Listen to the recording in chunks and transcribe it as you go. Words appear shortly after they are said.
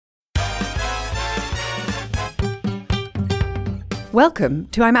Welcome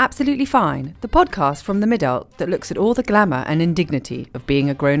to I'm Absolutely Fine, the podcast from the mid-alt that looks at all the glamour and indignity of being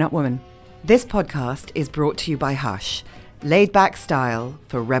a grown-up woman. This podcast is brought to you by Hush, laid-back style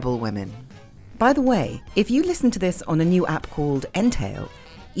for rebel women. By the way, if you listen to this on a new app called Entale,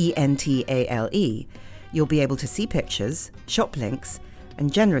 E-N-T-A-L-E, you'll be able to see pictures, shop links,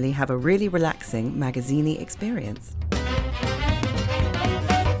 and generally have a really relaxing magazine-y experience.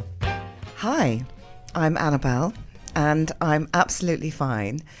 Hi, I'm Annabelle, and I'm absolutely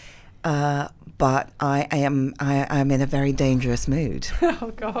fine, but I'm in a very dangerous mood.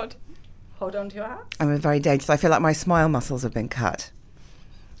 Oh, God. Hold on to your hat. I'm very dangerous. I feel like my smile muscles have been cut.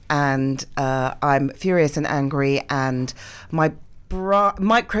 And I'm furious and angry, and my bra,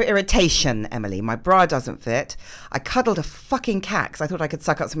 micro-irritation, Emily. My bra doesn't fit. I cuddled a fucking cat because I thought I could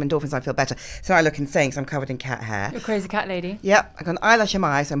suck up some endorphins. I feel better. So I look insane because I'm covered in cat hair. You're a crazy cat lady. Yep. I got an eyelash in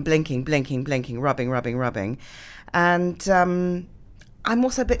my eye, so I'm blinking, rubbing. And I'm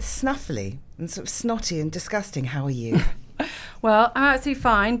also a bit snuffly and sort of snotty and disgusting. How are you? Well, I'm absolutely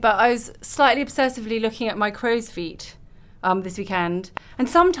fine, but I was slightly obsessively looking at my crow's feet this weekend. And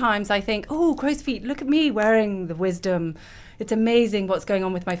sometimes I think, oh, crow's feet, look at me wearing the wisdom. It's amazing what's going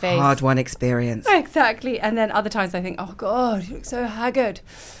on with my face. Hard-won experience. Exactly. And then other times I think, oh, God, you look so haggard.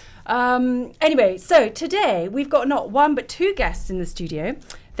 Anyway, so today we've got not one but two guests in the studio.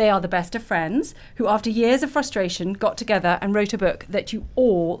 They are the best of friends who, after years of frustration, got together and wrote a book that you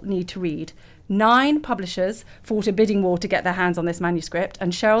all need to read. 9 publishers fought a bidding war to get their hands on this manuscript,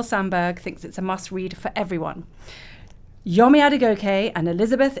 and Sheryl Sandberg thinks it's a must-read for everyone. Yomi Adegoke and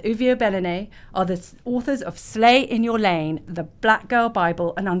Elizabeth Uvio-Bellene are the authors of Slay in Your Lane, The Black Girl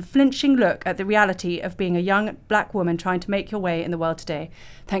Bible, an unflinching look at the reality of being a young black woman trying to make your way in the world today.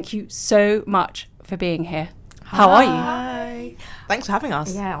 Thank you so much for being here. How are you? Hi. Thanks for having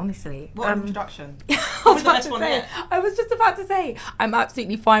us. Yeah, honestly. What an introduction. I was just about to say, I'm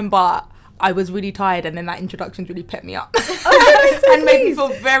absolutely fine, but I was really tired, and then that introduction really pet me up. And made me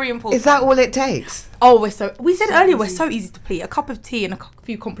feel very important. Is that all it takes? Oh, we said earlier, we're so easy to please. A cup of tea and a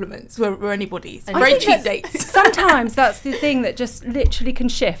few compliments. We're anybody's. Very cheap dates. Sometimes that's the thing that just literally can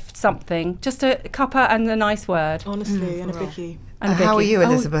shift something. Just a cuppa and a nice word. Honestly, and a quickie. How are you,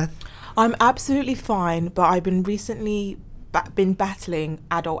 Elizabeth? I'm absolutely fine, but I've been recently been battling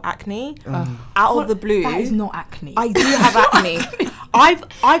adult acne. Out of the blue. That is not acne. I do have acne.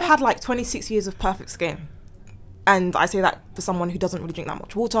 I've had like 26 years of perfect skin. And I say that for someone who doesn't really drink that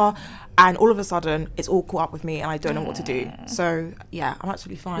much water, and all of a sudden it's all caught up with me and I don't know what to do. So yeah, I'm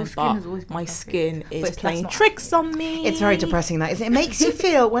absolutely fine, but my skin is playing tricks on me. It's very depressing, that, isn't it? It makes you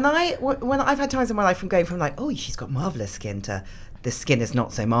feel, when I've had times in my life from going from like, oh, she's got marvellous skin, to the skin is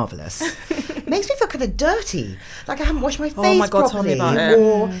not so marvellous. It makes me feel kind of dirty, like I haven't washed my face God, properly, tell me about it.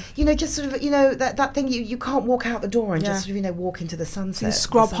 or just sort of that thing you can't walk out the door and just sort of walk into the sunset. You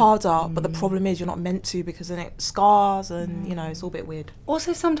scrub harder, but the problem is you're not meant to, because then it scars and it's all a bit weird.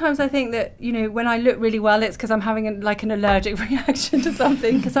 Also, sometimes I think that when I look really well, it's because I'm having an allergic reaction to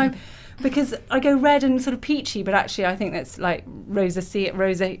something, because I go red and sort of peachy, but actually I think that's like rosacea.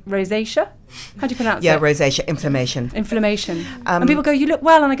 How do you pronounce it? Yeah, rosacea, inflammation. And people go, you look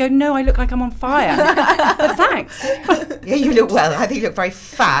well, and I go, no, I look like I'm on fire. But thanks. Yeah, you look well. I think you look very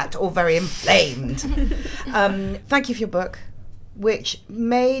fat or very inflamed. Thank you for your book, which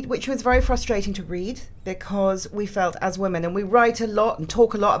was very frustrating to read, because we felt as women, and we write a lot and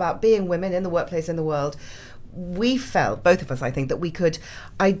talk a lot about being women in the workplace, in the world, we felt, both of us, I think, that we could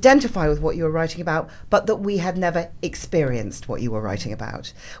identify with what you were writing about, but that we had never experienced what you were writing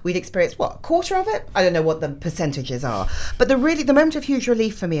about. We'd experienced, a quarter of it? I don't know what the percentages are. But the moment of huge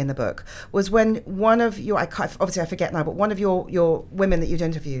relief for me in the book was when one of your, obviously I forget now, but one of your women that you'd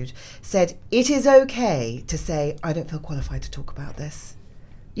interviewed said, it is okay to say, I don't feel qualified to talk about this.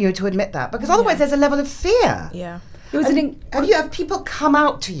 To admit that, because otherwise there's a level of fear. Yeah. Have you had people come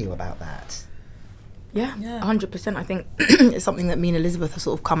out to you about that? Yeah, 100%. I think it's something that me and Elizabeth have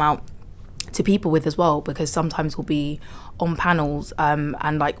sort of come out to people with as well, because sometimes we'll be on panels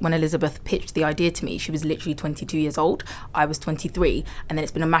and like when Elizabeth pitched the idea to me, she was literally 22 years old, I was 23, and then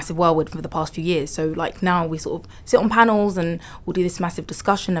it's been a massive whirlwind for the past few years. So like now we sort of sit on panels and we'll do this massive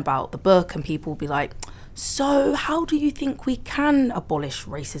discussion about the book, and people will be like, so how do you think we can abolish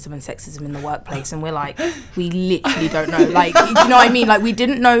racism and sexism in the workplace? And we're like, we literally don't know. Like, you know what I mean? Like, we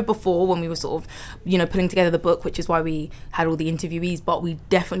didn't know before when we were sort of, putting together the book, which is why we had all the interviewees, but we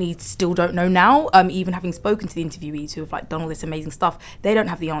definitely still don't know now. Even having spoken to the interviewees who have like done all this amazing stuff, they don't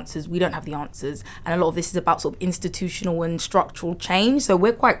have the answers, we don't have the answers. And a lot of this is about sort of institutional and structural change. So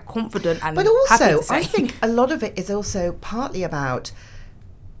we're quite confident and But also, happy to say. I think a lot of it is also partly about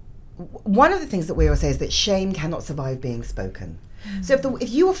one of the things that we always say is that shame cannot survive being spoken. So if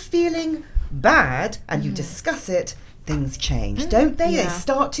you are feeling bad and you discuss it, things change, don't they? Yeah. They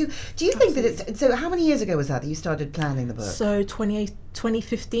start to. Do you think that it's so? How many years ago was that you started planning the book? So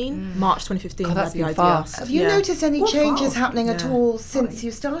 2015, March 2015. God, we that's had the been idea. fast. Have you noticed any changes fast. happening at Yeah. all since you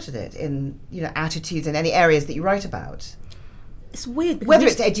started it in attitudes in any areas that you write about? It's weird. because Whether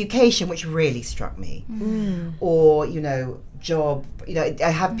this- it's education, which really struck me, or job,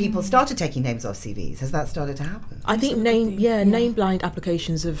 have people started taking names off CVs? Has that started to happen? I think name blind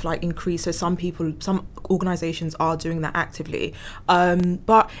applications have like increased. So some organisations are doing that actively.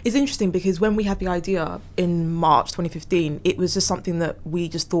 But it's interesting because when we had the idea in March 2015, it was just something that we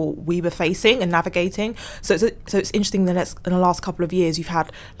just thought we were facing and navigating. So it's interesting that in the last couple of years, you've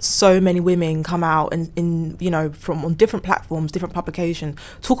had so many women come out and from on different platforms, different publications,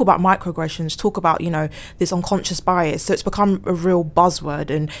 talk about microaggressions, talk about this unconscious bias. So it's become a real buzzword,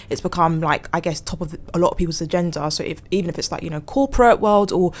 and it's become like, I guess, top of a lot of people's agenda. So even if it's like corporate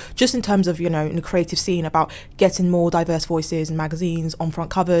world, or just in terms of in the creative scene, about getting more diverse voices in magazines, on front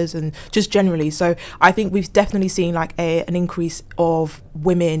covers, and just generally. So I think we've definitely seen like an increase of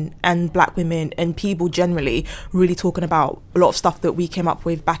women and black women and people generally really talking about a lot of stuff that we came up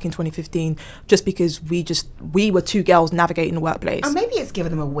with back in 2015, just because we were two girls navigating the workplace. And maybe it's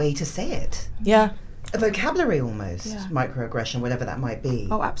given them a way to say it. Yeah. A vocabulary almost, Yeah. microaggression, whatever that might be.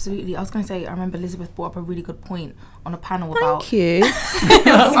 Oh, absolutely. I was going to say, I remember Elizabeth brought up a really good point on a panel about... Thank you.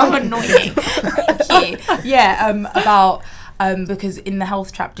 so annoying. Thank you. Yeah, about... because in the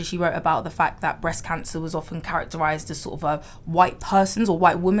health chapter, she wrote about the fact that breast cancer was often characterised as sort of a white person's or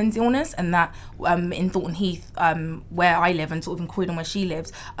white woman's illness, and that in Thornton Heath, where I live, and sort of in Croydon where she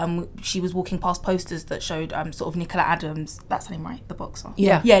lives, she was walking past posters that showed sort of Nicola Adams, that's her name, right? The boxer.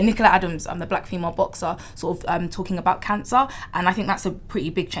 Yeah. Yeah, Nicola Adams, the black female boxer, sort of talking about cancer. And I think that's a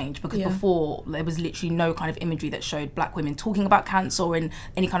pretty big change, because before there was literally no kind of imagery that showed black women talking about cancer or in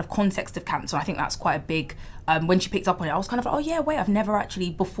any kind of context of cancer. I think that's quite a big... when she picked up on it, I was kind of like, oh yeah, wait, I've never actually,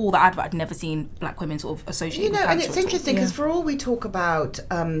 before the advert, I'd never seen black women sort of associated with cancer. And it's interesting because for all we talk about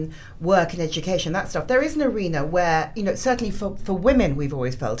work and education, that stuff, there is an arena where, certainly for women, we've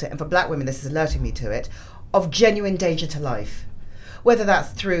always felt it, and for black women, this is alerting me to it, of genuine danger to life. Whether that's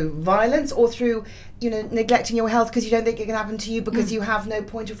through violence or through, neglecting your health because you don't think it can happen to you because you have no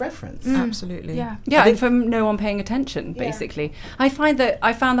point of reference. Absolutely. Yeah. Yeah, and from no one paying attention, basically. I found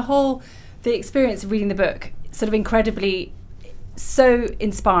the experience of reading the book sort of incredibly so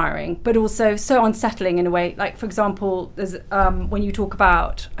inspiring, but also so unsettling in a way. Like, for example, there's when you talk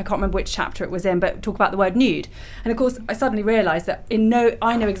about, I can't remember which chapter it was in, but talk about the word nude. And of course, I suddenly realised that I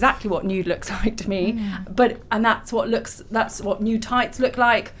know exactly what nude looks like to me, and that's what nude tights look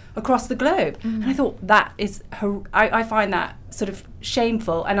like across the globe. And I thought that is, I find that sort of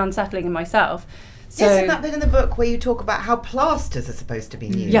shameful and unsettling in myself. So, Isn't that bit in the book where you talk about how plasters are supposed to be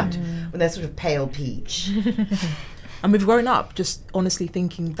nude? Yeah. When they're sort of pale peach. And we've grown up just honestly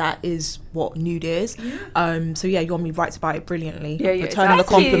thinking that is what nude is. So yeah, Yomi writes about it brilliantly. Yeah, Returning the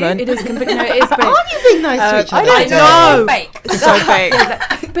thank you. compliment. It is, no, it is brilliant. Aren't you being nice to each other? I know. Fake. It's so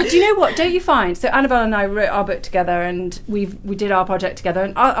fake. But do you know what? Don't you find? So Annabelle and I wrote our book together, and we did our project together,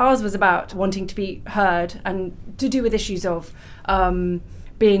 and ours was about wanting to be heard and to do with issues of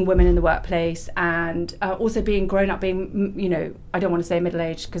being women in the workplace, and also being grown up, being I don't want to say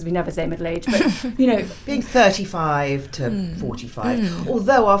middle-aged because we never say middle-aged, but Being 35 to 45.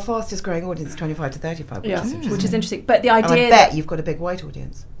 Although our fastest growing audience is 25 to 35, which is interesting. which is interesting. But the And idea I bet you've got a big white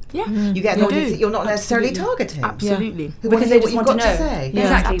audience. Yeah. You get an You audience do. that you're not necessarily Absolutely. targeting. Absolutely. Who want because to they hear what just you've want got to know. to say. Yeah.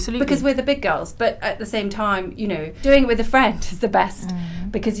 Exactly. Absolutely. Because we're the big girls, but at the same time, doing it with a friend is the best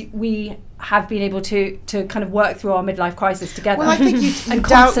because we have been able to kind of work through our midlife crisis together. Well, I think you And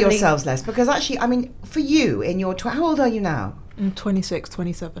doubt constantly- yourselves less because actually, I mean, for you, in your... how old are you now? I'm 26,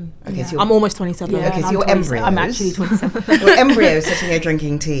 27. Okay, so I'm almost 27. Yeah. Okay, so I'm you're 27. embryos. I'm actually 27. You're embryos sitting here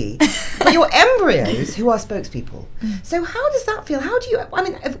drinking tea. But you're embryos who are spokespeople. So how does that feel? How do you... I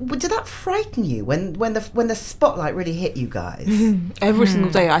mean, did that frighten you when the spotlight really hit you guys? Every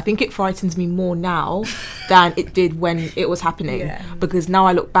single day. I think it frightens me more now than it did when it was happening. Yeah. Because now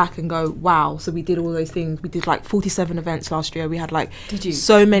I look back and go, wow, so we did all those things. We did like 47 events last year. We had like Did you?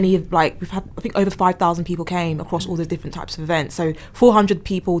 so many, we've had, I think over 5,000 people came across all the different types of events. So 400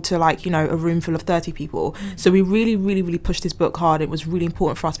 people to a room full of 30 people. So we really, really, really pushed this book hard. It was really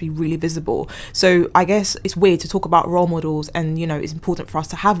important for us to be really visible. So I guess it's weird to talk about role models, and it's important for us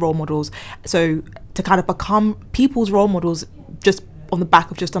to have role models. So to kind of become people's role models just on the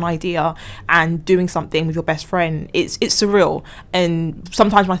back of just an idea and doing something with your best friend, it's surreal. And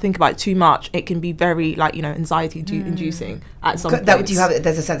sometimes when I think about it too much, it can be very like, you know, anxiety inducing at some point.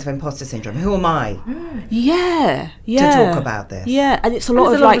 There's a sense of imposter syndrome. Who am I to talk about this? Yeah, and it's a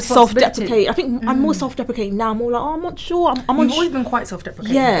lot of like self-deprecating. I think I'm more self-deprecating now. I'm more like, I'm not sure. You've always been quite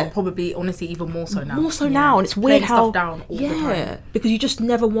self-deprecating. Yeah, but probably honestly even more so now. Now, and it's weird how stuff down all the time. Because you just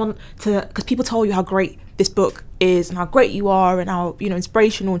never want to, because people tell you how great this book is and how great you are and how, you know,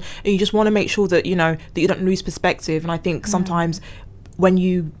 inspirational, and you just want to make sure that, you know, that you don't lose perspective. And I think sometimes when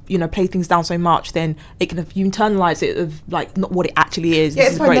you know, play things down so much, then it can, you internalize it of like not what it actually is. Yeah,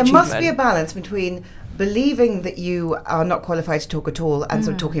 it's fine. There must be a balance between believing that you are not qualified to talk at all and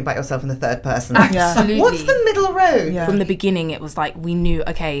sort of talking about yourself in the third person. Absolutely. What's the middle road? From the beginning, it was like we knew,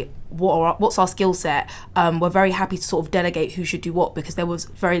 okay, what's our skill set? We're very happy to sort of delegate who should do what, because there was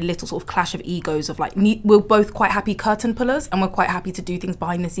very little sort of clash of egos of like, we're both quite happy curtain pullers and we're quite happy to do things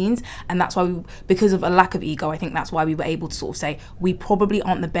behind the scenes. And that's why because of a lack of ego, I think that's why we were able to sort of say we probably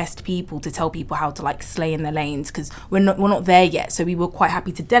aren't the best people to tell people how to like slay in their lanes, because we're not there yet. So we were quite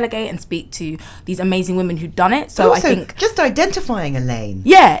happy to delegate and speak to these amazing women who'd done it. So also, I think just identifying a lane.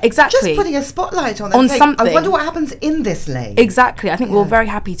 Yeah, exactly. Just putting a spotlight on them, saying, something. I wonder what happens in this lane. Exactly. I think we're very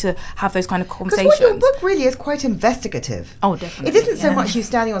happy to have those kind of conversations. Because your book really is quite investigative. Oh, definitely. It isn't so much you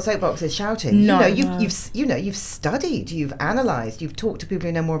standing on soapboxes shouting. No, you've studied, you've analysed, you've talked to people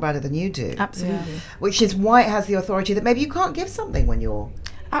who know more about it than you do. Absolutely. Which is why it has the authority that maybe you can't give something when you're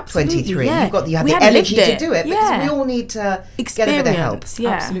Absolutely, 23. yeah. You have We the hadn't energy lived to it. do it, because we all need to get a bit of help. Yeah.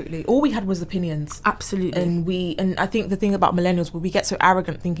 Absolutely. All we had was opinions. Absolutely. And I think the thing about millennials, we get so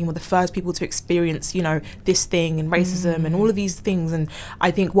arrogant thinking we're the first people to experience, you know, this thing and racism and all of these things. And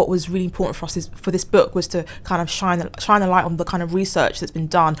I think what was really important for us for this book was to kind of shine a light on the kind of research that's been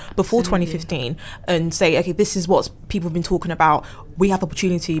done before 2015 and say, okay, this is what people have been talking about. We have the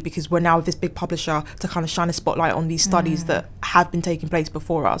opportunity, because we're now with this big publisher, to kind of shine a spotlight on these studies that have been taking place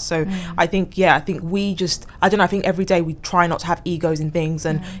before us. So I think we just, I don't know, I think every day we try not to have egos in things,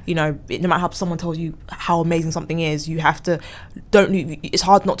 and you know, no matter how someone tells you how amazing something is, you have to, it's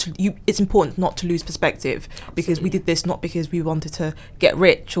hard not to, it's important not to lose perspective, because we did this not because we wanted to get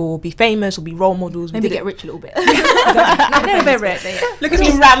rich or be famous or be role models. Maybe get rich a little bit. A little bit rich. Look at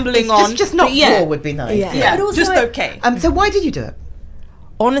me rambling on. Just not poor would be nice. Yeah, But also just okay. So why did you do it?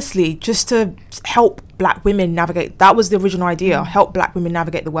 Honestly, just to help black women navigate. That was the original idea, help black women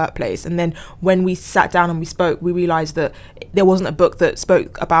navigate the workplace. And then when we sat down and we spoke, we realized that there wasn't a book that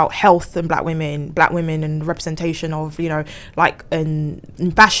spoke about health and black women and representation of, you know, like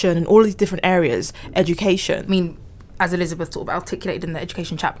in fashion and all these different areas, education. I mean, as Elizabeth sort of articulated in the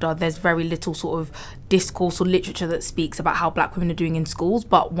education chapter, there's very little sort of discourse or literature that speaks about how black women are doing in schools,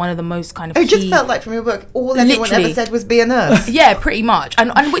 but one of the most kind of It just felt like from your book, all anyone ever said was be a nurse. Yeah, pretty much.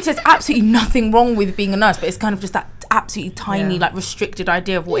 And which there's absolutely nothing wrong with being a nurse, but it's kind of just that absolutely tiny, like restricted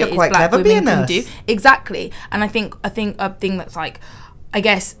idea of what You're it is quite black clever, women be a can nurse. do. Exactly. And I think a thing that's like, I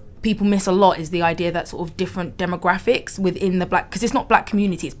guess, people miss a lot is the idea that sort of different demographics within the black, because it's not black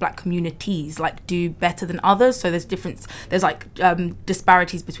community, it's black communities, like do better than others. So there's like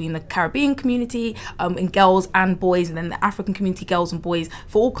disparities between the Caribbean community in girls and boys, and then the African community girls and boys,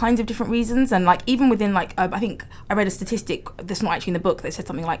 for all kinds of different reasons. And like even within like I think I read a statistic that's not actually in the book that said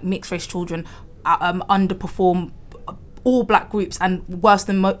something like mixed race children underperform all black groups and worse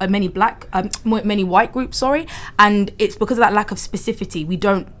than many white groups, and it's because of that lack of specificity. We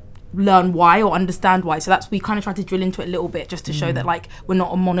don't learn why or understand why, so we kind of try to drill into it a little bit just to show that like we're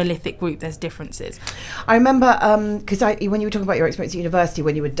not a monolithic group, there's differences. I remember because when you were talking about your experience at university,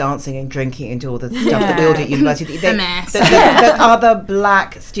 when you were dancing and drinking and all the stuff that we all did at university, the other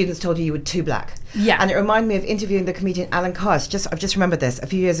black students told you were too black. Yeah. And it reminded me of interviewing the comedian Alan Carr. I've just remembered this a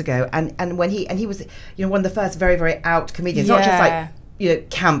few years ago, and when he was, you know, one of the first very, very out comedians, not just like, you know,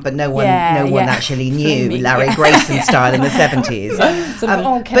 camp, but no one actually knew, Larry Grayson style in the 70s.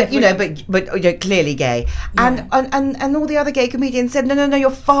 But you know, but you know, clearly gay. And all the other gay comedians said, no,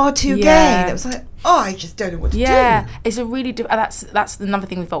 you're far too gay. And it was like, oh, I just don't know what to do. Yeah, it's a really that's another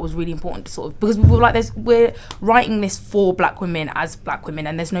thing we felt was really important to sort of, because we were like, we're writing this for black women as black women,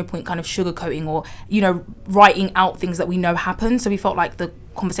 and there's no point kind of sugarcoating or, you know, writing out things that we know happen. So we felt like the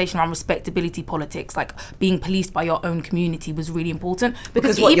conversation around respectability politics, like being policed by your own community, was really important,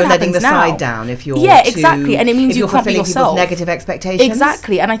 because what, it you're even letting the now, side down if you're exactly, and it means you can't be yourself. People's negative expectations.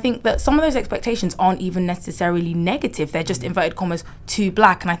 Exactly, and I think that some of those expectations aren't even necessarily negative; they're just inverted commas too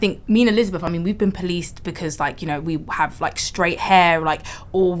black. And I think me and Elizabeth, I mean, we've been policed because, like, you know, we have like straight hair, like,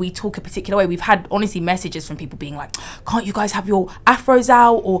 or we talk a particular way. We've had honestly messages from people being like, "Can't you guys have your afros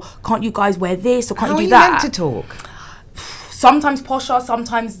out?" or "Can't you guys wear this?" or "Can't you do that?" How are you meant to talk? sometimes posher,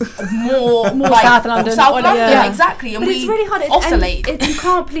 sometimes more Like, South London. South London, Yeah. exactly. And But we it's really hard. oscillate. You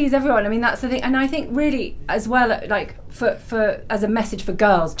can't please everyone. I mean, that's the thing. And I think really, as well, like for as a message for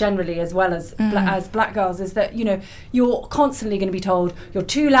girls generally, as well as as black girls, is that you're constantly going to be told you're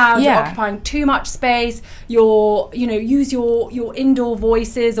too loud, you're occupying too much space, you're use your indoor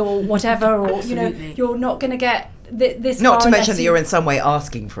voices or whatever, or you're not going to get this. Not to mention that you're in some way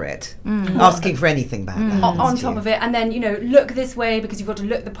asking for it, asking for anything back. On top of it, and then look this way because you've got to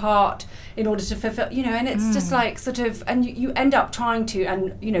look the part in order to fulfill, and it's just like sort of, and you end up trying to,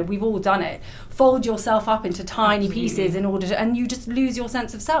 and we've all done it, fold yourself up into tiny pieces in order to, and you just lose your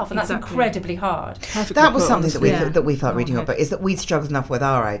sense of self, and that's incredibly hard. That was something that we felt reading your book, is that we struggled enough with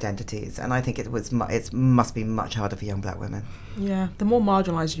our identities, and I think it must be much harder for young black women. Yeah, the more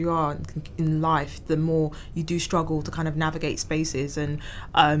marginalised you are in life, the more you do struggle to kind of navigate spaces, and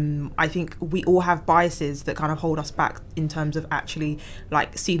I think we all have biases that kind of hold us back in terms of actually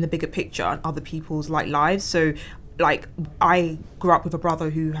like seeing the bigger picture and other people's like lives. So like I grew up with a brother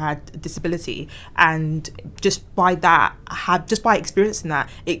who had a disability, and just by experiencing that,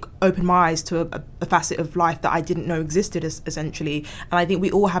 it opened my eyes to a facet of life that I didn't know existed essentially. And I think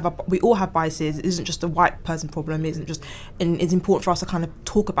we all have biases. It isn't just a white person problem. It isn't just, and it's important for us to kind of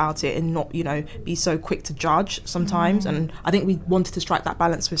talk about it and not be so quick to judge sometimes. And I think we wanted to strike that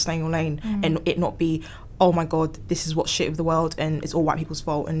balance with Stay in Your Lane, and it not be, oh my god, this is what's shit of the world and it's all white people's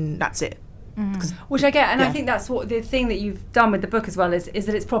fault and that's it. Which I get, and I think that's what the thing that you've done with the book as well is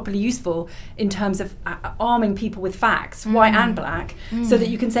that it's properly useful in terms of arming people with facts, white and black, so that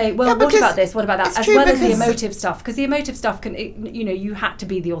you can say, well, what about this, what about that, as well as the emotive stuff, because the emotive stuff can, you had to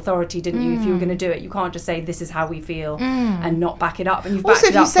be the authority, didn't you, if you were going to do it. You can't just say this is how we feel and not back it up, and you've backed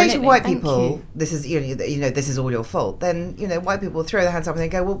it up. Also, if you say to white people, this is this is all your fault, then white people will throw their hands up and they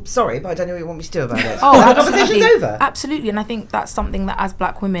go, well, sorry, but I don't know what you want me to do about it. The conversation's over. Absolutely, and I think that's something that as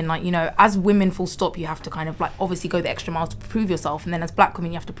black women, like as women full stop, you have to kind of like obviously go the extra mile to prove yourself, and then as black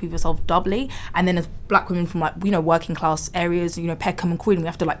women you have to prove yourself doubly, and then as black women from like working class areas, Peckham and Croydon, we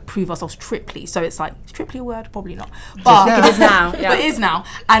have to like prove ourselves triply. So it's like, is triply a word? Probably not, but it is now. But it is now.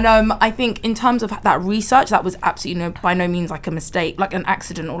 And I think in terms of that research, that was absolutely by no means like a mistake, like an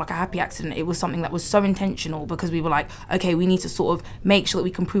accident or like a happy accident. It was something that was so intentional, because we were like, okay, we need to sort of make sure that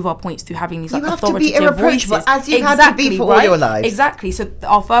we can prove our points through having these like authoritative voices, as you had to be for all your lives. Exactly. So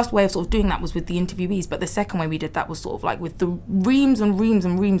our first way of sort of doing that was with the interviewees, but the second way we did that was sort of like with the reams and reams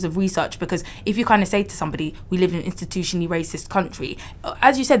and reams of research, because if you kind of say to somebody, we live in an institutionally racist country,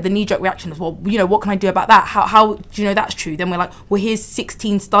 as you said, the knee-jerk reaction is, well, what can I do about that? How do you know that's true? Then we're like, well, here's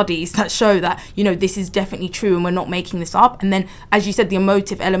 16 studies that show that this is definitely true, and we're not making this up. And then, as you said, the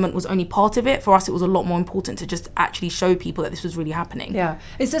emotive element was only part of it. For us, it was a lot more important to just actually show people that this was really happening. Yeah,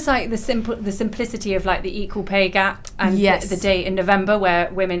 it's just like the simplicity of like the equal pay gap and the date in November where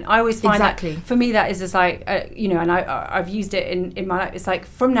women, I always find that for me that is just like and I've used it in my life. It's like,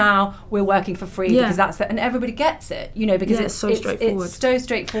 from now we're working for free, because that's and everybody gets it, because it's so straightforward. It's so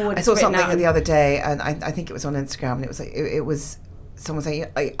straightforward. I saw something the other day, and I think it was on Instagram, and it was like it was someone saying,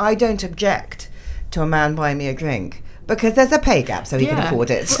 I don't object to a man buying me a drink, because there's a pay gap, so he can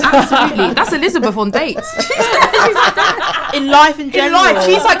afford it. Absolutely. That's Elizabeth on dates. In life in general. In life,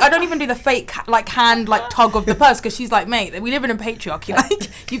 she's like, I don't even do the fake like hand like tug of the purse, because she's like, mate, we live in a patriarchy.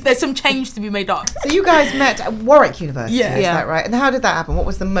 Like, there's some change to be made up. So you guys met at Warwick University, is that right? And how did that happen? What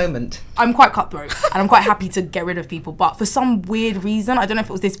was the moment? I'm quite cutthroat, and I'm quite happy to get rid of people, but for some weird reason, I don't know if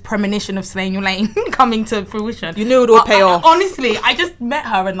it was this premonition of Stay in Your Lane coming to fruition. You knew it would pay off. Honestly, I just met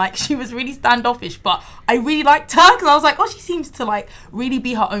her, and like she was really standoffish, but I really liked her, because I was like, oh, she seems to like really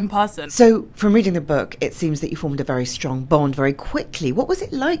be her own person. So from reading the book, it seems that you formed a very strong bond very quickly. What was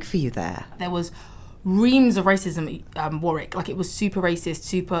it like for you there? There was reams of racism at Warwick. Like, it was super racist,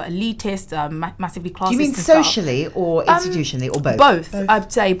 super elitist, massively classist. Do you mean socially or institutionally, or both? Both,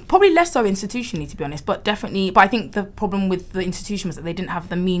 I'd say. Probably less so institutionally, to be honest, but definitely. But I think the problem with the institution was that they didn't have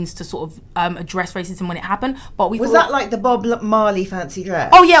the means to sort of address racism when it happened. But was that like the Bob Marley fancy dress?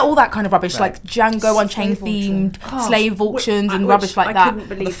 Oh yeah, all that kind of rubbish, like Django Unchained themed slave auctions and rubbish like that. I couldn't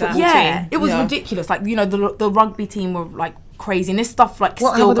believe that. Yeah, it was ridiculous. Like, the rugby team were like crazy, and this stuff like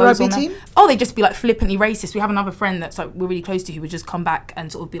still goes on. Team? Oh, they just be like flippantly racist. We have another friend that's like we're really close to, who would just come back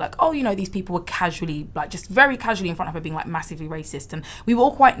and sort of be like, oh, these people were casually, like just very casually in front of her being like massively racist, and we were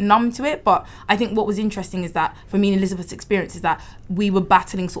all quite numb to it. But I think what was interesting is that for me and Elizabeth's experience is that we were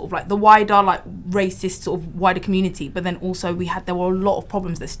battling sort of like the wider like racist sort of wider community, but then also there were a lot of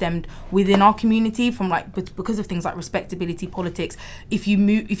problems that stemmed within our community from like because of things like respectability politics. If you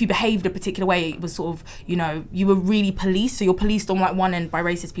behaved a particular way, it was sort of you were really policed, so you're policed on like one end by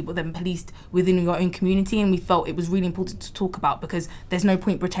racist people, then policed within your own community, and we felt it was really important to talk about, because there's no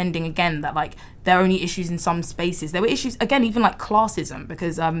point pretending again that like there are only issues in some spaces. There were issues again, even like classism,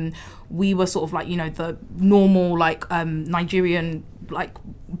 because we were sort of like, you know, the normal like Nigerian, like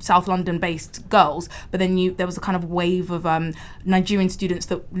South London based girls, but then there was a kind of wave of Nigerian students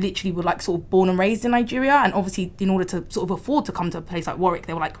that literally were like sort of born and raised in Nigeria, and obviously in order to sort of afford to come to a place like Warwick,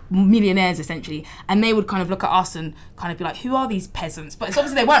 they were like millionaires essentially, and they would kind of look at us and kind of be like, who are these peasants? But it's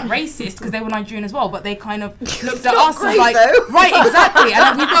obviously they weren't racist because they were Nigerian as well, but they kind of looked at us as like, right, exactly,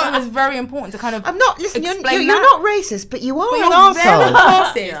 and we thought it was very important to kind of I'm not, listen, you're explain not racist, but you are but an you're very arsehole.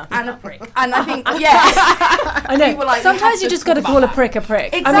 classist and a prick, and I think I know. People, like, Sometimes have you to just got to talk call a about prick a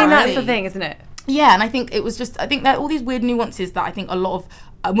prick. Exactly. I mean, that's the thing, isn't it? Yeah, and I think it was just, I think that all these weird nuances that I think a lot of,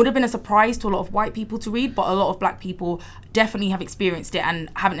 would have been a surprise to a lot of white people to read, but a lot of black people definitely have experienced it and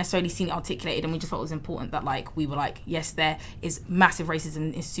haven't necessarily seen it articulated, and we just felt it was important that like we were like, yes, there is massive racism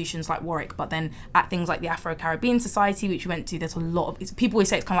in institutions like Warwick, but then at things like the Afro-Caribbean Society, which we went to, there's a lot of, people always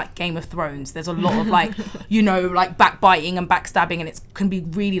say it's kind of like Game of Thrones, there's a lot of like, you know, like backbiting and backstabbing, and it can be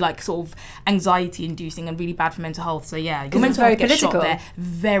really like sort of anxiety inducing and really bad for mental health. So yeah, your mental very health gets shot political. there,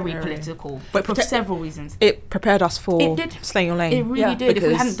 very political, But for several reasons. It prepared us for It did. Slaying Your Lane. It really Yeah. did. If we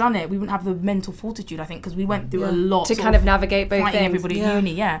Because- hadn't done it, we wouldn't have the mental fortitude, I think, because we went through a lot To sort kind of navigate both fighting things. everybody at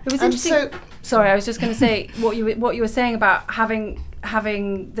uni. Yeah. It was And interesting. Sorry, I was just going to say what you were saying about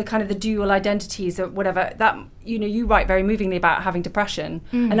having the kind of the dual identities or whatever, that, you know, you write very movingly about having depression,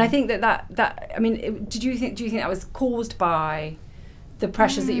 and I think that I mean, do you think that was caused by the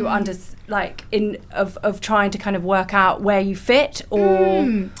pressures that you were under, like of trying to kind of work out where you fit, or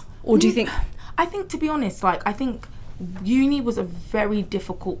do you think? I think, to be honest, like I think uni was a very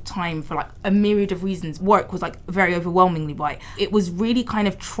difficult time for like a myriad of reasons. Work was like very overwhelmingly white. It was really kind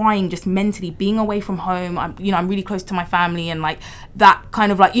of trying, just mentally being away from home. I'm really close to my family, and like that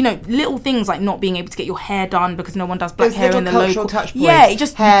kind of like, you know, little things like not being able to get your hair done because no one does black Those hair little in the cultural local. touch Yeah, points. it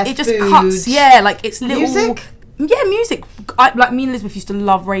just Hair, cuts. food, Yeah, like it's little music? Yeah, music. Like me and Elizabeth used to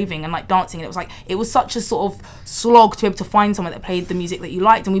love raving and like dancing, and it was such a sort of slog to be able to find someone that played the music that you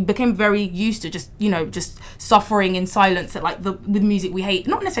liked, and we became very used to just suffering in silence at like with music we hate,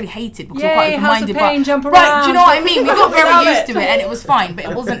 not necessarily hated because we're quite Yay, House of open-minded, Pain, but jump right, do you know what I around. mean? We got Love very used it. to it, and it was fine, but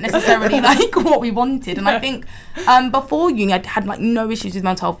it wasn't necessarily like what we wanted. And I think before uni I had like no issues with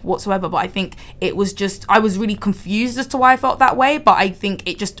mental health whatsoever, but I think it was just, I was really confused as to why I felt that way, but I think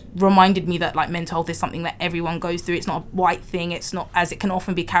it just reminded me that like mental health is something that everyone goes through. It's not a white thing, it's not, as it can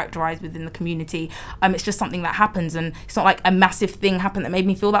often be characterized within the community, it's just something that happens, and it's not like a massive thing happened that made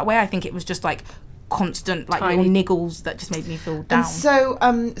me feel that way. I think it was just like constant like Tiny. little niggles that just made me feel down.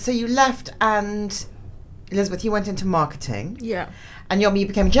 And so you left, and Elizabeth, you went into marketing. Yeah. And Yomi, you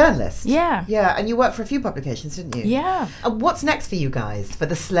became a journalist. Yeah. Yeah, and you worked for a few publications, didn't you? Yeah. What's next for you guys, for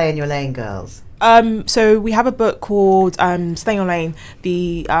the Slay in Your Lane girls? So we have a book called Stay Your Lane,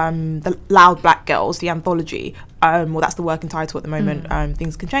 the Loud Black Girls, the anthology. Well, that's the working title at the moment.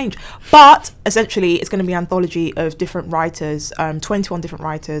 Things can change, but essentially it's going to be an anthology of different writers, 21 different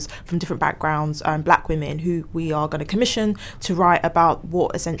writers from different backgrounds, black women who we are going to commission to write about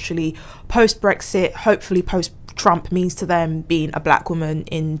what essentially post-Brexit, hopefully post-Trump, means to them being a black woman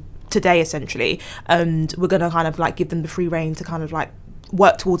in today, essentially. And we're going to kind of like give them the free rein to kind of like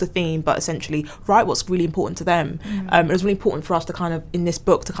work towards a theme, but essentially write what's really important to them. It was really important for us to kind of, in this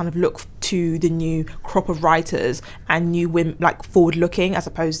book, to kind of look to the new crop of writers and new women, like forward looking, as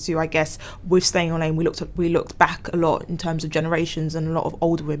opposed to, I guess, with Staying Your Lane, we looked back a lot in terms of generations and a lot of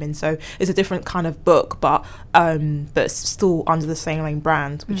older women. So it's a different kind of book, but it's still under the Staying Your Lane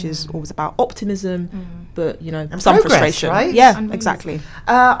brand, which is always about optimism, but you know, And some progress, frustration. right? Yeah, And exactly.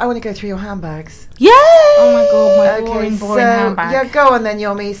 I want to go through your handbags. Yay! Oh my god, my boring so handbag. yeah, go on then,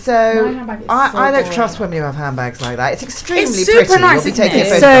 Yomi. So My handbag is so I don't boring. trust women who have handbags like that. It's extremely It's super pretty. nice, We'll be isn't taking it? a It's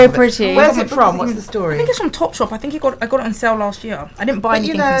photograph so of it. pretty. Where's it from? What's the story? I think it's from Topshop. I think I got it on sale last year. I didn't buy But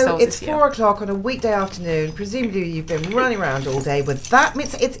you anything from know, sales it's this year. 4:00 on a weekday afternoon. Presumably, you've been running around all day with that.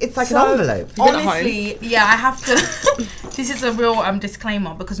 It's like So, an envelope. Honestly, yeah, I have to. This is a real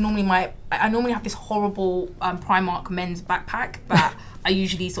disclaimer, because normally I normally have this horrible Primark men's backpack that I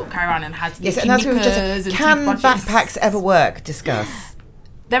usually sort of carry around and has Yes, and that's what we Knickers just and can toothbrushes. backpacks ever work? Discuss.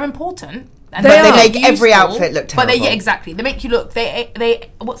 They're important. And They But they are. make every useful, outfit look But terrible. exactly. They make you look.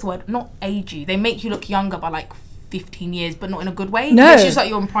 They what's the word? Not age you. They make you look younger by like 15 years, but not in a good way. No. It's just like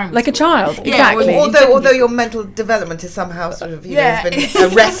you're in primary Like a school. child, Yeah, exactly. or- Although your mental development is somehow sort of Yeah. has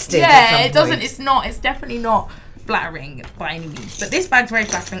been arrested. Yeah, at some it doesn't. point. It's not. It's definitely not flattering by any means. But this bag's very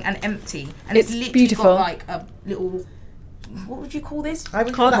flattering and empty, and it's It's literally beautiful. got like a little what would you call this? I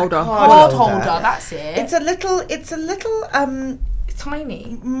would call Card that holder. Card holder. That's it. It's a little It's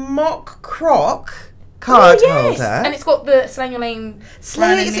tiny. mock croc card holder. And it's got the Slang Your Lane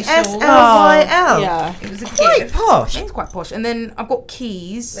Slay is initials. SLYL. Yeah. It was a Quite gift. posh. It's quite posh. And then I've got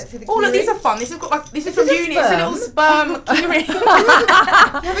keys. Let's see the Oh, look, these keyring. are fun. This is Is from it a uni. It's a little sperm? sperm keyring.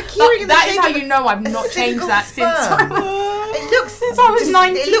 You have a keyring in the That is shape how of you know I've a not changed single that since I sperm. was. It looks Since I was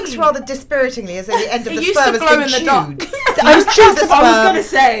 19. It looks rather dispiritingly as though the end of It the used sperm to has glow been in the chewed. dark. I was just the I was sperm. gonna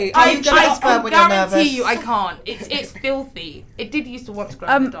say. I get a sperm when you're guarantee nervous. you I can't. It's filthy. It did used to want to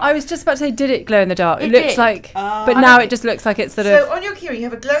glow in the dark. I was just about to say, did it glow in the dark? It It looks did. like, but now it just looks like it's sort So of. on your keyring, you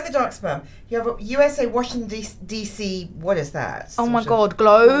have a glow-in-the-dark sperm. You have a USA Washington DC. What is that? Oh my Sort of god,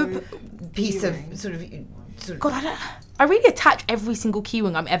 globe. Piece of sort of. God, I really attach every single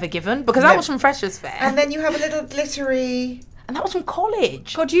keyring I'm ever given because Yeah. that was from Freshers Fair And then you have a little glittery. and that was from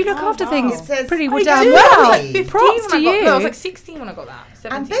college. God, you look after things It says- pretty I damn do. well. I was like 15 Props to when I got, you. No, I was like 16 when I got that.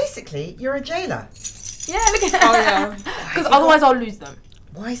 17. And basically, you're a jailer. Yeah, look at that. Oh yeah. Because otherwise I'll lose them.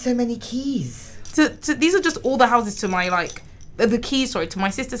 Why so many keys? These are just all the houses to my the keys. Sorry, to my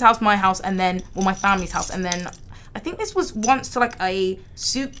sister's house, my house, and then my family's house, and then I think this was once to like a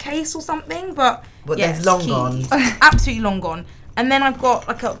suitcase or something. But But yes, that's long keys. gone. Absolutely long gone. And then I've got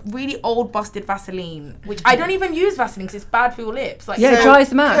like a really old busted Vaseline, which I don't even use Vaseline because it's bad for your lips. Like Yeah, it dries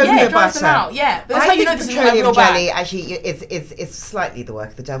them out. cocoa Yeah, it dries them butter. out. Yeah, but that's I how you think know this is a petroleum real jelly bag. actually is slightly the work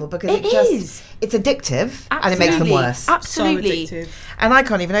of the devil because It it just is. it's addictive and it makes them Absolutely. worse. Absolutely. So addictive. And I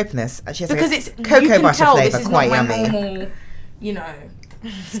can't even open this. Actually, Because it's cocoa you can butter tell flavour, this is quite not my yummy. normal, you know,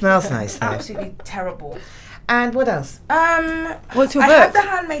 Smells nice though. absolutely terrible. And what else? What's your I book? have The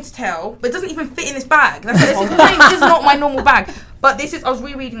Handmaid's Tale, but it doesn't even fit in this bag. That's the thing. This is not my normal bag. But this is. I was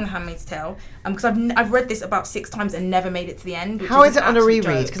rereading The Handmaid's Tale because I've read this about 6 times and never made it to the end. Which How is an it on a absolute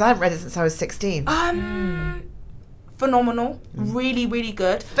reread? joke. Because I haven't read it since I was 16. Phenomenal, really, really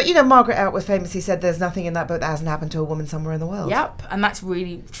good. But you know, Margaret Atwood famously said there's nothing in that book that hasn't happened to a woman somewhere in the world. Yep, and that's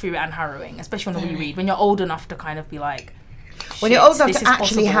really true and harrowing, especially on a reread when you're old enough to kind of be like, When you're old enough this to is actually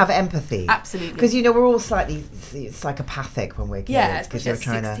possible. have empathy. Absolutely. Because, you know, we're all slightly psychopathic when we're kids. Yeah, Because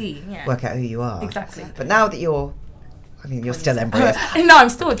especially you're at trying 16, yeah. to work out who you are. Exactly. But now that you're still embryos. No, I'm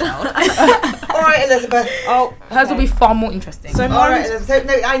still a child. All right, Elizabeth. Oh, hers will be far more interesting. So All right, Elizabeth. So,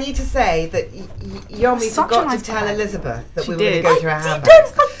 no, I need to say that Yomi Such a forgot nice to tell bag. Elizabeth that She we were going to did. go through her I handbag. didn't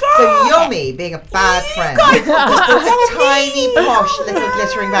forget. So Yomi, being a bad friend, has got a tiny, posh little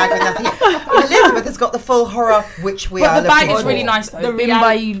glittering bag with nothing in it. Elizabeth has got the full horror, which we are But the bag looking is really for. nice though. The Been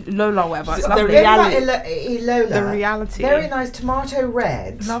by Lola, whatever. It's The lovely. reality. Ilola. The reality. Very nice tomato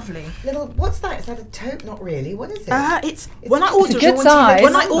red. Lovely. Little, what's that? Is that a taupe? Not really. What is it? It's when I just a ordered good it. size.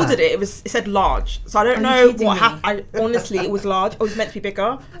 When I Number. ordered it, it said large. So I don't Are know you kidding what me? happened. Honestly, it was large. It was meant to be bigger.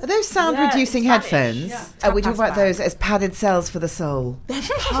 Are those sound Yeah, reducing it's Spanish, headphones? yeah. We talk Tapas about bag. those as padded cells for the soul. They're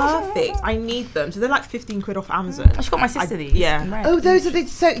perfect. I need them. So they're like 15 quid off Amazon. I got my sister these. yeah. in red. Oh, those are the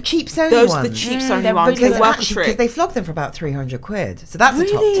cheap Sony Those ones. are the cheap Mm, Sony they're ones. really They good. work a Because trick. they flog them for about 300 quid. So that's a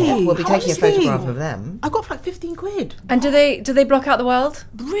top Really? tip. We'll be taking a Honestly? photograph of them. I got for like 15 quid. And do they block out the world?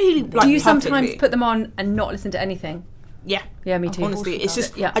 Really? Like, Do you sometimes perfectly. put them on and not listen to anything? Yeah. Yeah, me too. Honestly, it's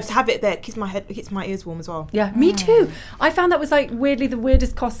just Yeah. I just have it there. It keeps my head. It keeps my ears warm as well. Yeah, me too. I found that was like weirdly the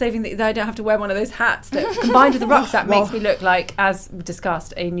weirdest cost saving that I don't have to wear one of those hats that combined with the rucksack makes me look like, as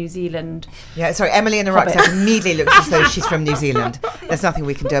discussed, a New Zealand. Yeah, sorry, Emily in the rucksack immediately looks as though she's from New Zealand. There's nothing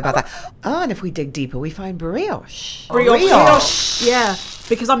we can do about that. Oh, and if we dig deeper, we find brioche. Brioche. Yeah,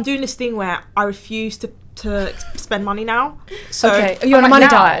 because I'm doing this thing where I refuse to spend money now. So Okay, you're on a money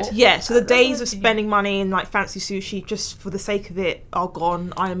diet. Yeah, so the days of spending money in like fancy sushi just for the sake of it are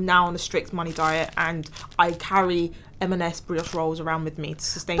gone. I am now on a strict money diet, and I carry M&S brioche rolls around with me to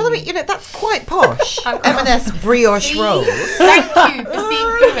sustain But I me. mean, you know, that's quite posh. M&S brioche rolls. Thank you for seeing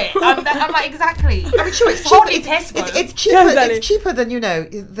through it. I'm like, exactly. I mean, sure, it's Hardly cheaper. Tesco. It's cheaper. Yeah, exactly. It's cheaper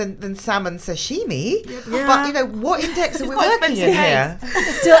than than salmon sashimi. But you know, what index are we quite working in expensive. here?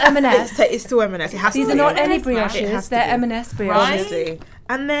 It's still M&S. It's still M&S. It has These to are be. not any It has brioches, to they're be. M&S brioches. Honestly.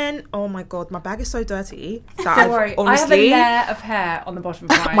 And then, oh my god, my bag is so dirty. That Don't I've worry, honestly, I have a layer of hair on the bottom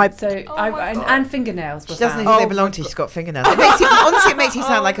of mine, My- and fingernails were She doesn't found. know who they belong to. She's got fingernails. Honestly, it makes you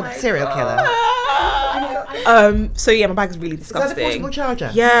sound like a serial killer. So yeah, my bag is really Is that a disgusting. portable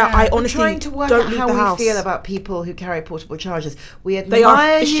charger? Yeah, I We're honestly trying to work don't out leave how the we house. feel about people who carry portable chargers. We They are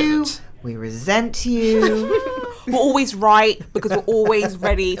admire you. efficient. We resent you. We're always right because we're always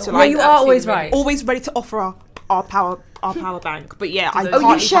ready to Yeah, like. you are always right. Always ready to offer our power our power bank. But yeah, I Oh, can't you leave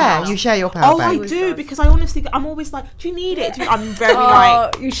my share? house. You share your power Oh, bank? I do, because I honestly, I'm always like, do you need it? I'm very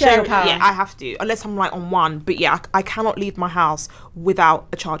you share your power. Yeah, I have to, unless I'm like on one. But yeah, I cannot leave my house without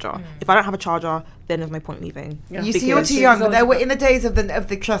a charger. If I don't have a charger, then there's no point leaving. Yeah. You see, you're Because- too young, but there were in the days of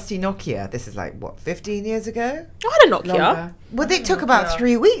the trusty Nokia. This is like what, 15 years ago? I had a Nokia. Longer. Well, it took about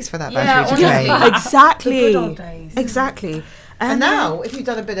 3 weeks for that Yeah, battery to honestly. drain. Exactly. The good old days. Exactly. And now, if you've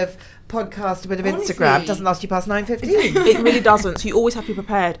done a bit of podcast, a bit of Instagram, Honestly. it doesn't last you past 9:15. It really doesn't. So you always have to be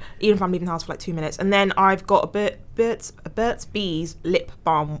prepared, even if I'm leaving the house for like 2 minutes. And then I've got a Burt's Bees lip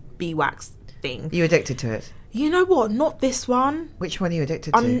balm bee wax thing. You addicted to it? You know what? Not this one. Which one are you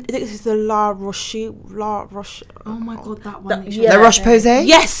addicted to? This is the La Roche. Oh my god, that one. That- that you yeah. La Roche-Posay?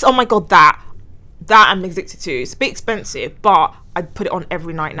 Yes. Oh my god, that I'm addicted to. It's a bit expensive, but I put it on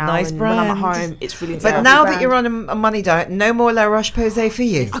every night now. Nice and when I'm at brand. home, it's really. But intense. now that you're on a money diet, no more La Roche-Posay for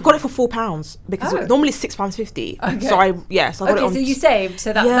you. I got it for £4 because Oh. normally it's £6.50. Okay. So I got it Okay, on. so you saved,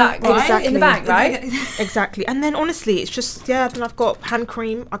 so that Yeah, right? In the bank, right? Exactly. And then honestly, it's just then I've got hand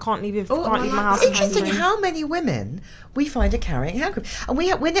cream. I can't leave Oh, leave my house. It's with hand interesting cream. how many women we find are carrying hand cream, and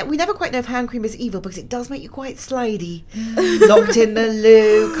we never quite know if hand cream is evil because it does make you quite slidey, locked in the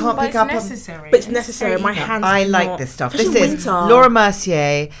loo, can't But pick it's up. necessary. But it's necessary. My either. hands. I do like not- this stuff. Especially This is winter. Laura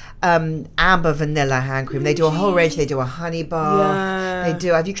Mercier, amber vanilla hand cream. They do a whole range. They do a honey bath. Yeah. They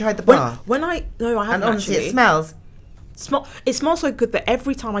do. Have you tried the When, bath? when I no, I And haven't honestly, actually. it smells. It smells so good that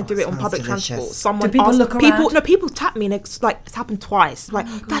every time I do it on smells public delicious. transport, someone Do people asks, look around? people tap me and it's happened twice. Like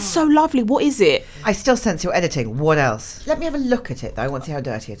that's so lovely. What is it? I still sense your editing. What else? Let me have a look at it though. I want to see how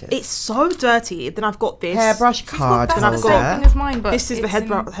dirty it is. It's so dirty. Then I've got this Hairbrush card That's I've the got- same thing as mine, but This is the it's in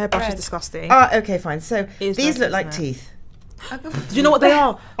hairbrush is red. disgusting. Ah, okay, fine. So is these dirty, look like isn't it? teeth. Do you know what they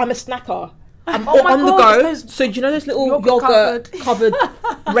are? I'm a snacker. I'm Oh my on the God, go. it's those So do you know those little yogurt yogurt covered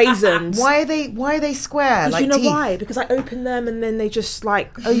raisins? Why are they square? Do Like you know teeth? why? Because I open them and then they just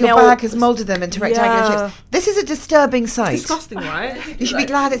like Oh, your melt. bag has moulded them into rectangular Yeah. shapes. This is a disturbing sight. Disgusting, right? You should be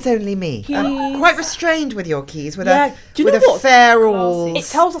glad it's only me. Keys. Quite restrained with your keys, with Yeah. a Do you with know a what? feral. It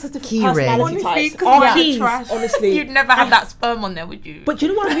tells us a different Key ring. personality Honestly, types. 'cause Our yeah. keys, Trash. honestly. You'd never have that sperm on there, would you? But do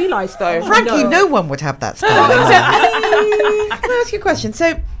you know what I realised though? Frankly, no one would have that spell. Can I ask you a question?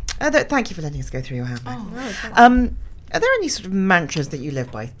 So, thank you for letting us go through your handbag. Are there any sort of mantras that you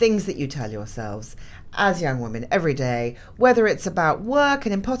live by, things that you tell yourselves as young women every day, whether it's about work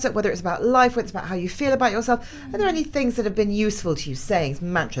and in Potter, whether it's about life, whether it's about how you feel about yourself? Are there any things that have been useful to you, sayings,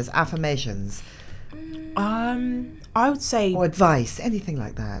 mantras, affirmations, I would say or advice, anything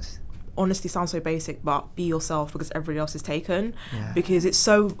like that? honestly sounds so basic, but be yourself because everybody else is taken. Yeah. Because it's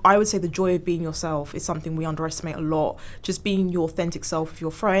so, I would say the joy of being yourself is something we underestimate a lot. Just being your authentic self with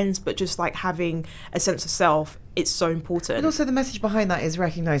your friends, but just like having a sense of self, it's so important. And also the message behind that is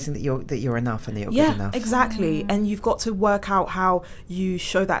recognizing that you're enough and that you're Yeah, good enough. exactly. And you've got to work out how you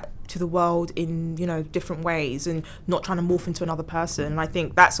show that to the world in, you know, different ways and not trying to morph into another person. And I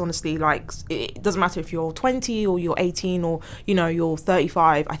think that's honestly like, it doesn't matter if you're 20 or you're 18 or, you know, you're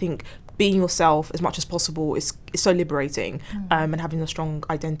 35. I think being yourself as much as possible is so liberating, and having a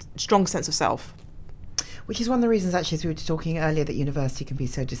strong sense of self. Which is one of the reasons, actually, as we were talking earlier, that university can be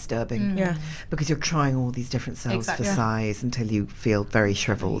so disturbing. Yeah. Because you're trying all these different selves Exactly. for size until you feel very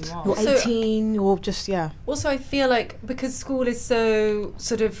shriveled. You're So- 18, you're just, yeah. Also, I feel like because school is so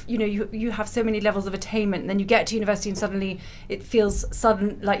sort of, you know, you have so many levels of attainment, and then you get to university and suddenly it feels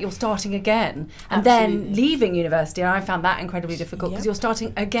sudden like you're starting again. And then Absolutely. leaving university, and I found that incredibly difficult because Yep. you're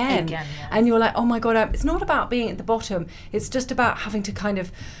starting again. Again, yeah. And you're like, oh my God, it's not about being at the bottom. It's just about having to kind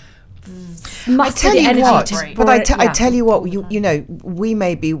of I muster tell the you energy what, to but break- I yeah. tell you what, you know, we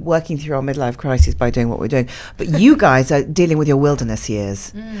may be working through our midlife crisis by doing what we're doing, but you guys are dealing with your wilderness years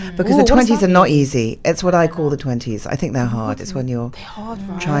because Ooh, the what does 20s that are not mean? easy. It's what I call the 20s. I think they're hard. It's when you're Hard,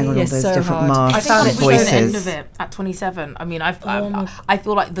 right? trying on all Yes, those so different hard. masks I I found and it think we're at the end voices. of it at 27. I mean, I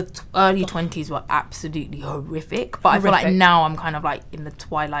feel like the early 20s were absolutely horrific, but I feel like Horrific. now I'm kind of like in the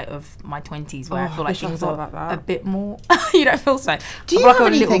twilight of my 20s where I Oh, feel like wish I things thought are about that. a bit more. You don't feel so. Do I you feel like have a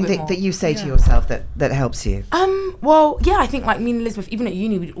little anything bit that more. you say to yourself that helps you? Well, yeah, I think like me and Elizabeth, even at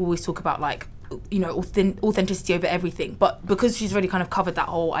uni, we'd always talk about like, you know, authenticity over everything. But because she's already kind of covered that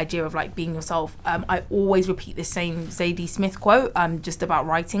whole idea of like being yourself, I always repeat this same Zadie Smith quote, just about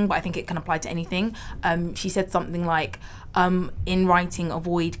writing, but I think it can apply to anything. She said something like, in writing,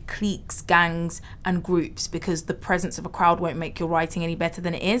 avoid cliques, gangs and groups, because the presence of a crowd won't make your writing any better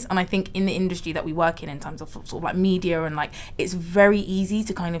than it is. And I think in the industry that we work in terms of sort of like media, and like it's very easy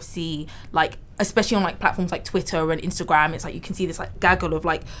to kind of see, like, especially on like platforms like Twitter and Instagram, it's like you can see this like gaggle of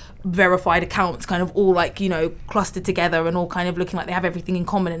like verified accounts kind of all like, you know, clustered together and all kind of looking like they have everything in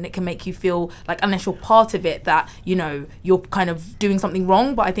common, and it can make you feel like, unless you're part of it, that, you know, you're kind of doing something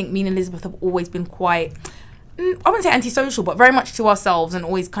wrong. But I think me and Elizabeth have always been quite, I wouldn't say antisocial, but very much to ourselves, and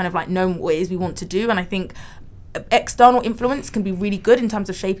always kind of like known what it is we want to do. And I think external influence can be really good in terms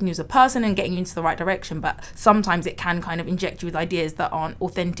of shaping you as a person and getting you into the right direction, but sometimes it can kind of inject you with ideas that aren't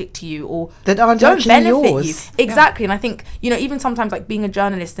authentic to you, or that aren't don't actually benefit yours. you. Exactly. And I think, you know, even sometimes like being a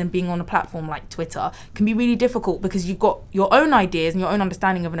journalist and being on a platform like Twitter can be really difficult, because you've got your own ideas and your own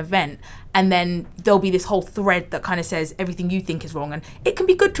understanding of an event, and then there'll be this whole thread that kind of says everything you think is wrong, and it can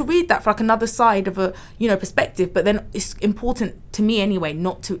be good to read that for like another side of a, you know, perspective. But then it's important to me anyway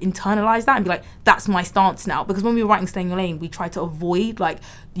not to internalize that and be like, that's my stance now. Because when we were writing Stay in Your Lane, we tried to avoid, like,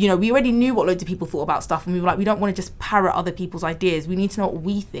 you know, we already knew what loads of people thought about stuff, and we were like, we don't want to just parrot other people's ideas, we need to know what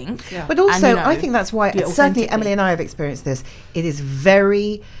we think. But also, and, you know, I think that's why, do it certainly authentically. Emily and I have experienced this, it is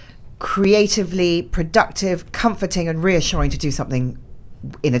very creatively productive, comforting and reassuring to do something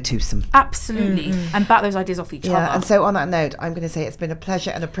in a twosome. Absolutely. And back those ideas off each other. And so on that note, I'm going to say it's been a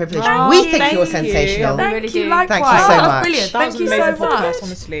pleasure and a privilege. Oh, we think thank you're you. sensational. Yeah, we really Thank you, do. likewise. Thank you so That was much. brilliant. That Thank was you an so amazing podcast, much.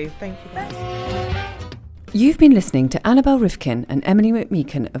 honestly. Thank you guys. You've been listening to Annabel Rifkin and Emily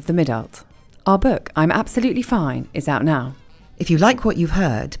McMeekan of The Midult. Our book, I'm Absolutely Fine, is out now. If you like what you've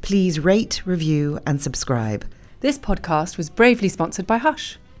heard, please rate, review and subscribe. This podcast was bravely sponsored by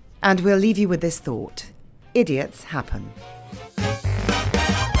Hush. And we'll leave you with this thought. Idiots happen.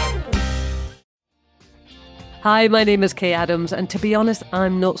 Hi, my name is Kay Adams, and to be honest,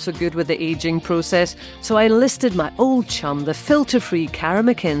 I'm not so good with the ageing process, so I enlisted my old chum, the filter-free Cara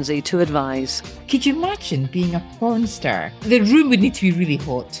McKenzie, to advise. Could you imagine being a porn star? The room would need to be really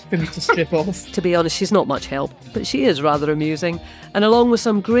hot for me to strip off. To be honest, she's not much help, but she is rather amusing. And along with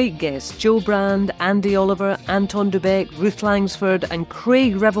some great guests, Joe Brand, Andy Oliver, Anton Dubek, Ruth Langsford and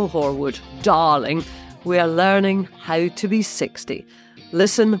Craig Revel-Horwood, darling, we are learning how to be 60.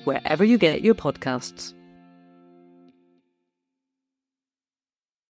 Listen wherever you get your podcasts.